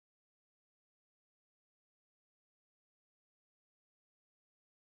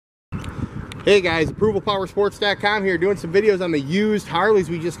Hey guys, ApprovalPowerSports.com here, doing some videos on the used Harleys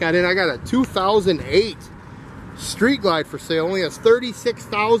we just got in. I got a 2008 Street Glide for sale. Only has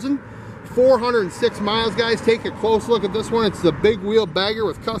 36,406 miles, guys. Take a close look at this one. It's the big wheel bagger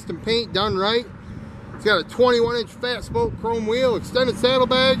with custom paint done right. It's got a 21-inch fat spoke chrome wheel, extended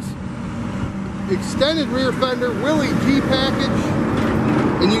saddlebags, extended rear fender, Willie G package,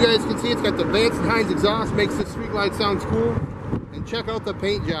 and you guys can see it's got the VANCE and HINES exhaust. Makes this Street Glide sounds cool. And check out the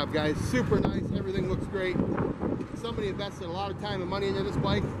paint job, guys. Super nice. Everything looks great. Somebody invested a lot of time and money into this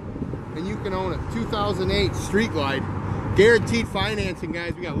bike, and you can own a 2008 Street Glide. Guaranteed financing,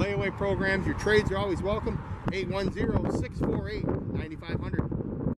 guys. We got layaway programs. Your trades are always welcome. 810-648-9500.